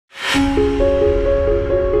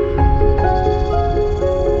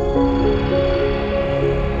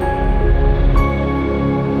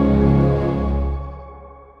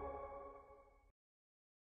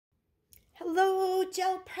Hello,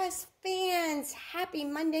 gel press fans. Happy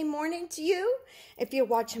Monday morning to you. If you're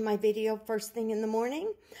watching my video first thing in the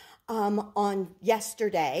morning, on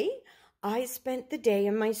yesterday, I spent the day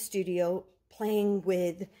in my studio playing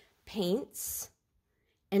with paints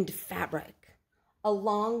and fabric,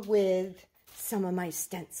 along with some of my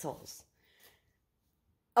stencils.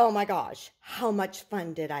 Oh my gosh, how much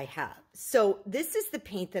fun did I have? So this is the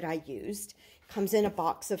paint that I used. Comes in a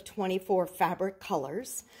box of 24 fabric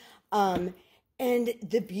colors. And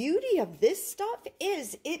the beauty of this stuff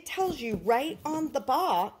is it tells you right on the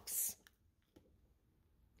box,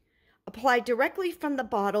 apply directly from the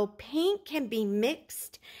bottle. Paint can be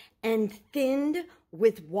mixed and thinned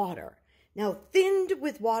with water. Now, thinned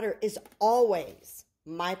with water is always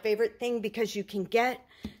my favorite thing because you can get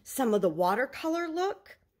some of the watercolor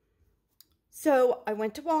look. So I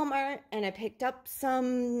went to Walmart and I picked up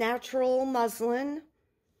some natural muslin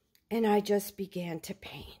and I just began to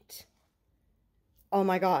paint. Oh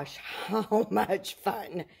my gosh, how much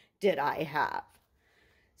fun did I have?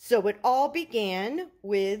 So it all began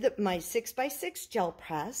with my 6x6 gel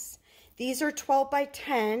press. These are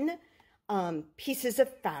 12x10 pieces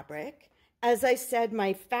of fabric. As I said,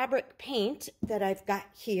 my fabric paint that I've got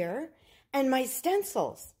here and my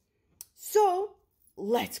stencils. So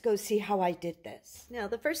let's go see how I did this. Now,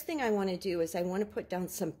 the first thing I want to do is I want to put down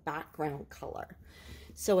some background color.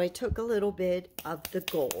 So I took a little bit of the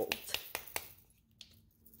gold,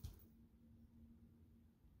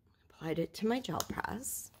 applied it to my gel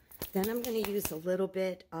press. Then I'm going to use a little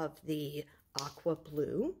bit of the aqua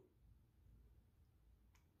blue.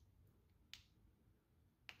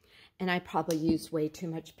 And I probably use way too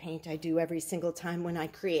much paint. I do every single time when I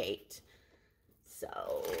create.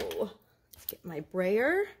 So let's get my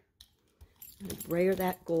brayer and brayer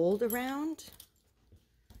that gold around.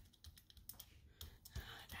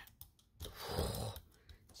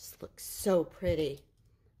 Just looks so pretty.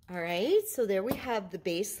 All right, so there we have the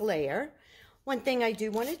base layer. One thing I do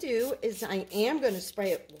want to do is I am going to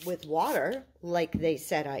spray it with water like they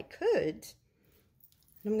said I could.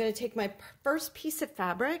 I'm going to take my first piece of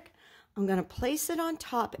fabric, I'm going to place it on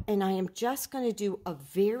top, and I am just going to do a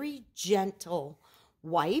very gentle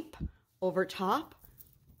wipe over top.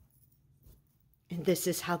 And this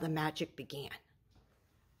is how the magic began.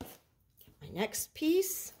 Get my next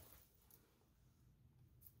piece.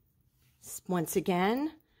 Once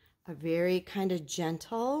again, a very kind of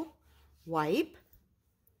gentle wipe.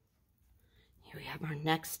 Here we have our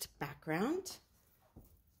next background.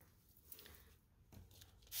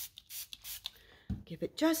 Give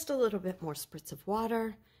it just a little bit more spritz of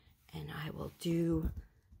water, and I will do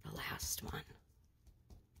the last one.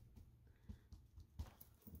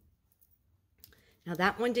 Now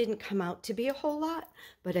that one didn't come out to be a whole lot,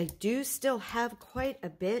 but I do still have quite a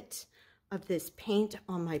bit of this paint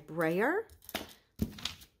on my brayer.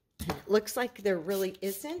 And it looks like there really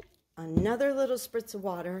isn't. Another little spritz of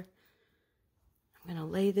water. I'm going to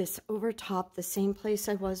lay this over top, the same place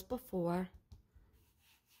I was before.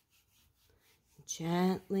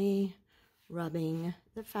 Gently rubbing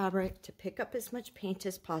the fabric to pick up as much paint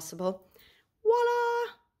as possible.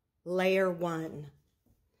 Voila! Layer one.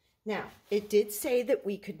 Now, it did say that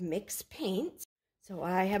we could mix paint. So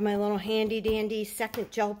I have my little handy dandy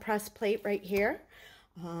second gel press plate right here.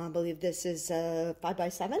 I believe this is a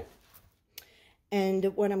 5x7. And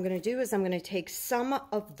what I'm going to do is I'm going to take some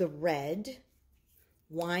of the red,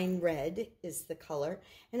 wine red is the color,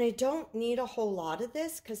 and I don't need a whole lot of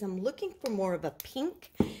this because I'm looking for more of a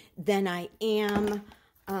pink than I am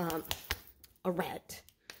a red.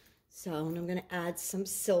 So I'm going to add some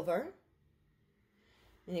silver.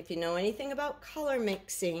 And if you know anything about color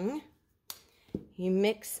mixing, you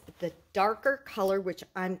mix the darker color, which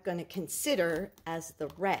I'm going to consider as the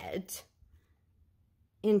red,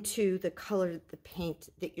 into the color of the paint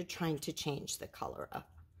that you're trying to change the color of.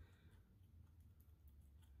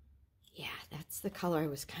 Yeah, that's the color I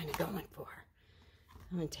was kind of going for.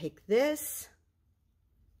 I'm going to take this,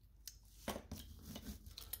 put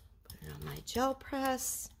it on my gel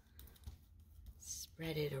press,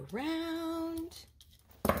 spread it around.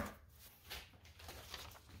 Got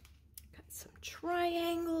some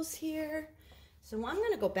triangles here. So I'm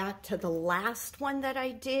going to go back to the last one that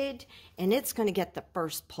I did, and it's going to get the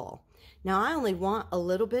first pull. Now I only want a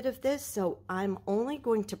little bit of this, so I'm only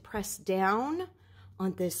going to press down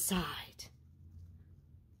on this side.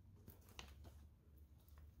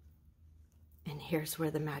 And here's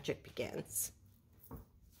where the magic begins.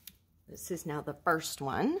 This is now the first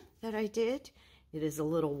one that I did. It is a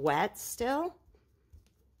little wet still.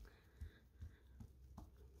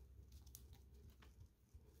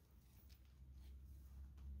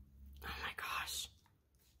 Oh my gosh.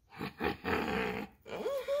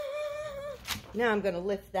 Now I'm going to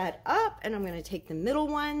lift that up, and I'm going to take the middle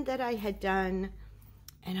one that I had done,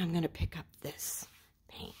 and I'm going to pick up this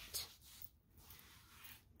paint.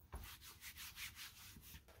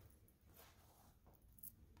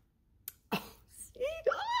 Oh, see?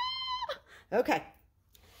 Ah! Okay.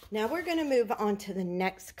 Now we're going to move on to the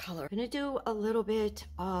next color. I'm going to do a little bit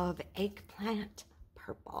of eggplant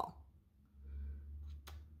purple.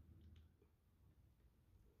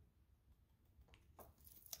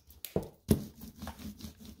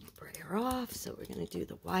 Off, so we're going to do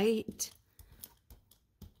the white.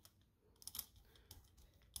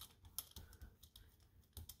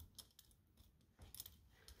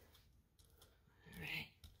 All right.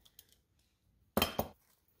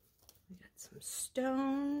 We got some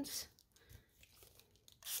stones.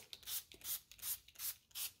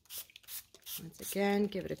 Once again,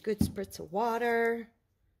 give it a good spritz of water.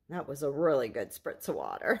 That was a really good spritz of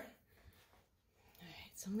water. All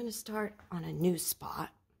right, so I'm going to start on a new spot.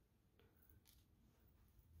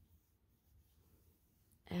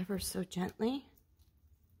 Ever so gently.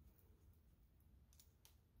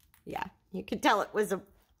 Yeah, you could tell it was a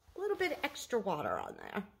little bit extra water on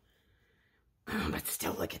there. But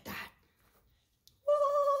still, look at that.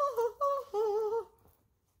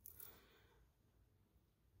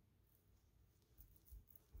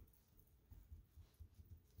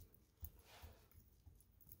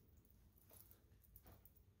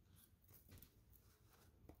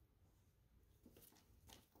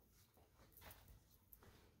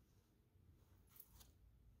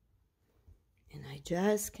 And I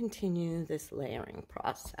just continue this layering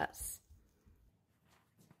process.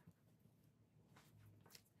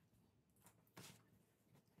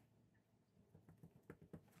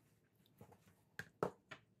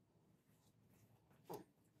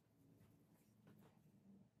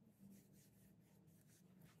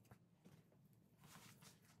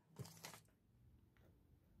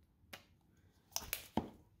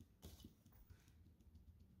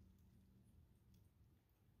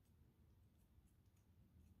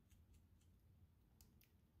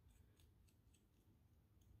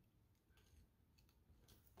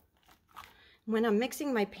 When I'm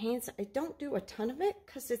mixing my paints, I don't do a ton of it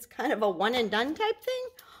because it's kind of a one and done type thing.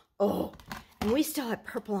 Oh, and we still have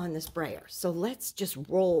purple on this brayer. So let's just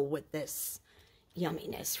roll with this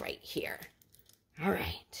yumminess right here. All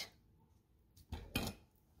right.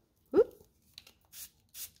 Whoop.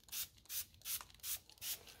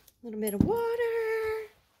 A little bit of water.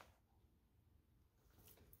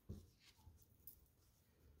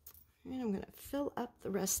 And I'm going to fill up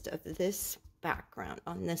the rest of this background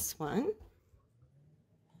on this one.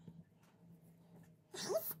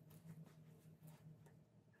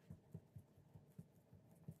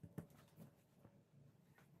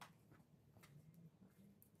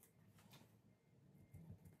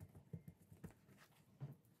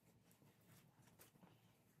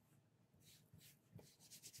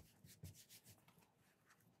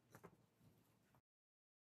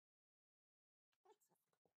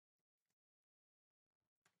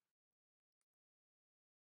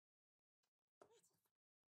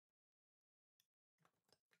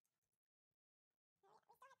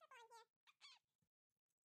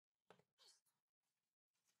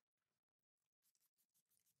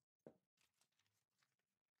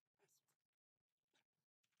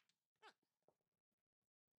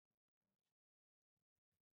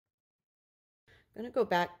 I'm going to go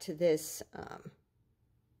back to this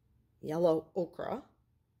yellow ochre.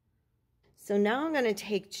 So now I'm going to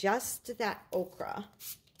take just that ochre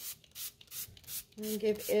and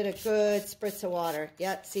give it a good spritz of water.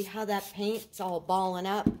 Yep, see how that paint's all balling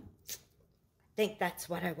up? I think that's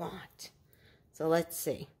what I want. So let's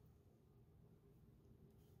see.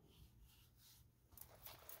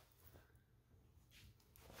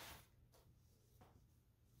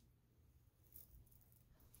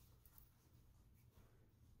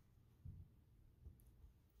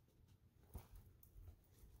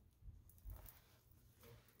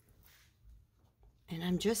 And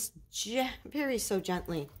I'm just very so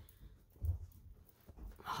gently.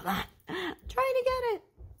 Hold on. I'm trying to get it.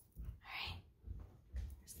 All right.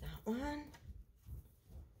 There's that one.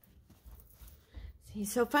 See,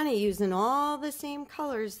 so funny using all the same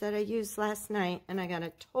colors that I used last night, and I got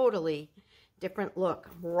a totally different look.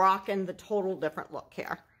 I'm rocking the total different look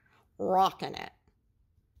here. Rocking it.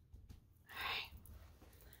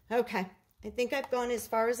 All right. Okay. I think I've gone as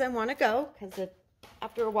far as I want to go because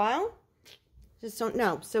after a while, Just don't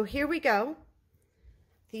know. So here we go.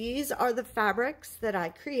 These are the fabrics that I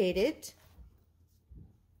created.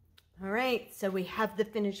 All right, so we have the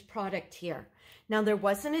finished product here. Now there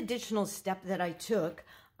was an additional step that I took.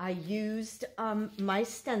 I used my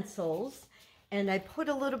stencils and I put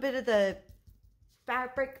a little bit of the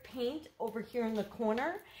fabric paint over here in the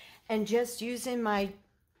corner, and just using my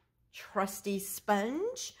trusty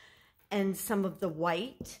sponge and some of the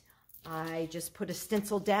white, I just put a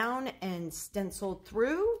stencil down and stenciled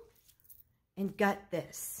through and got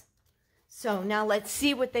this. So now let's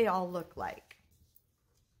see what they all look like.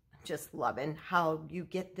 I'm just loving how you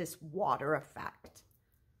get this water effect.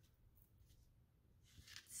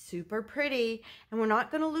 Super pretty. And we're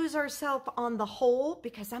not going to lose ourselves on the whole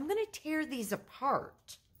because I'm going to tear these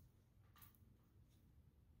apart.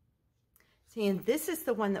 See, and this is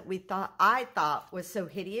the one that I thought was so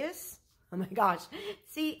hideous. Oh my gosh.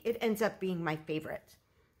 See, it ends up being my favorite.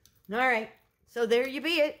 All right. So there you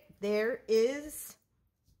be it. There is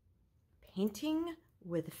painting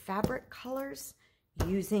with fabric colors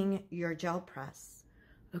using your gel press.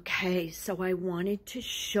 Okay, so I wanted to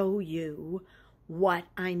show you what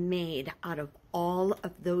I made out of all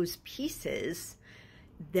of those pieces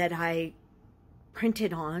that I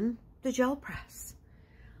printed on the gel press.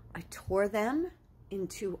 I tore them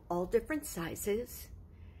into all different sizes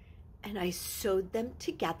and I sewed them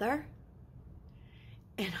together,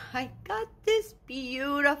 and I got this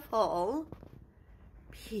beautiful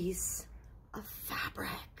piece of fabric.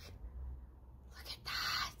 Look at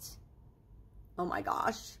that. Oh my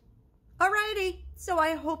gosh. Alrighty, so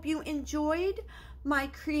I hope you enjoyed my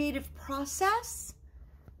creative process.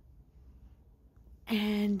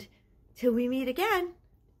 And till we meet again,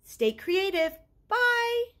 stay creative.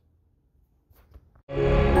 Bye.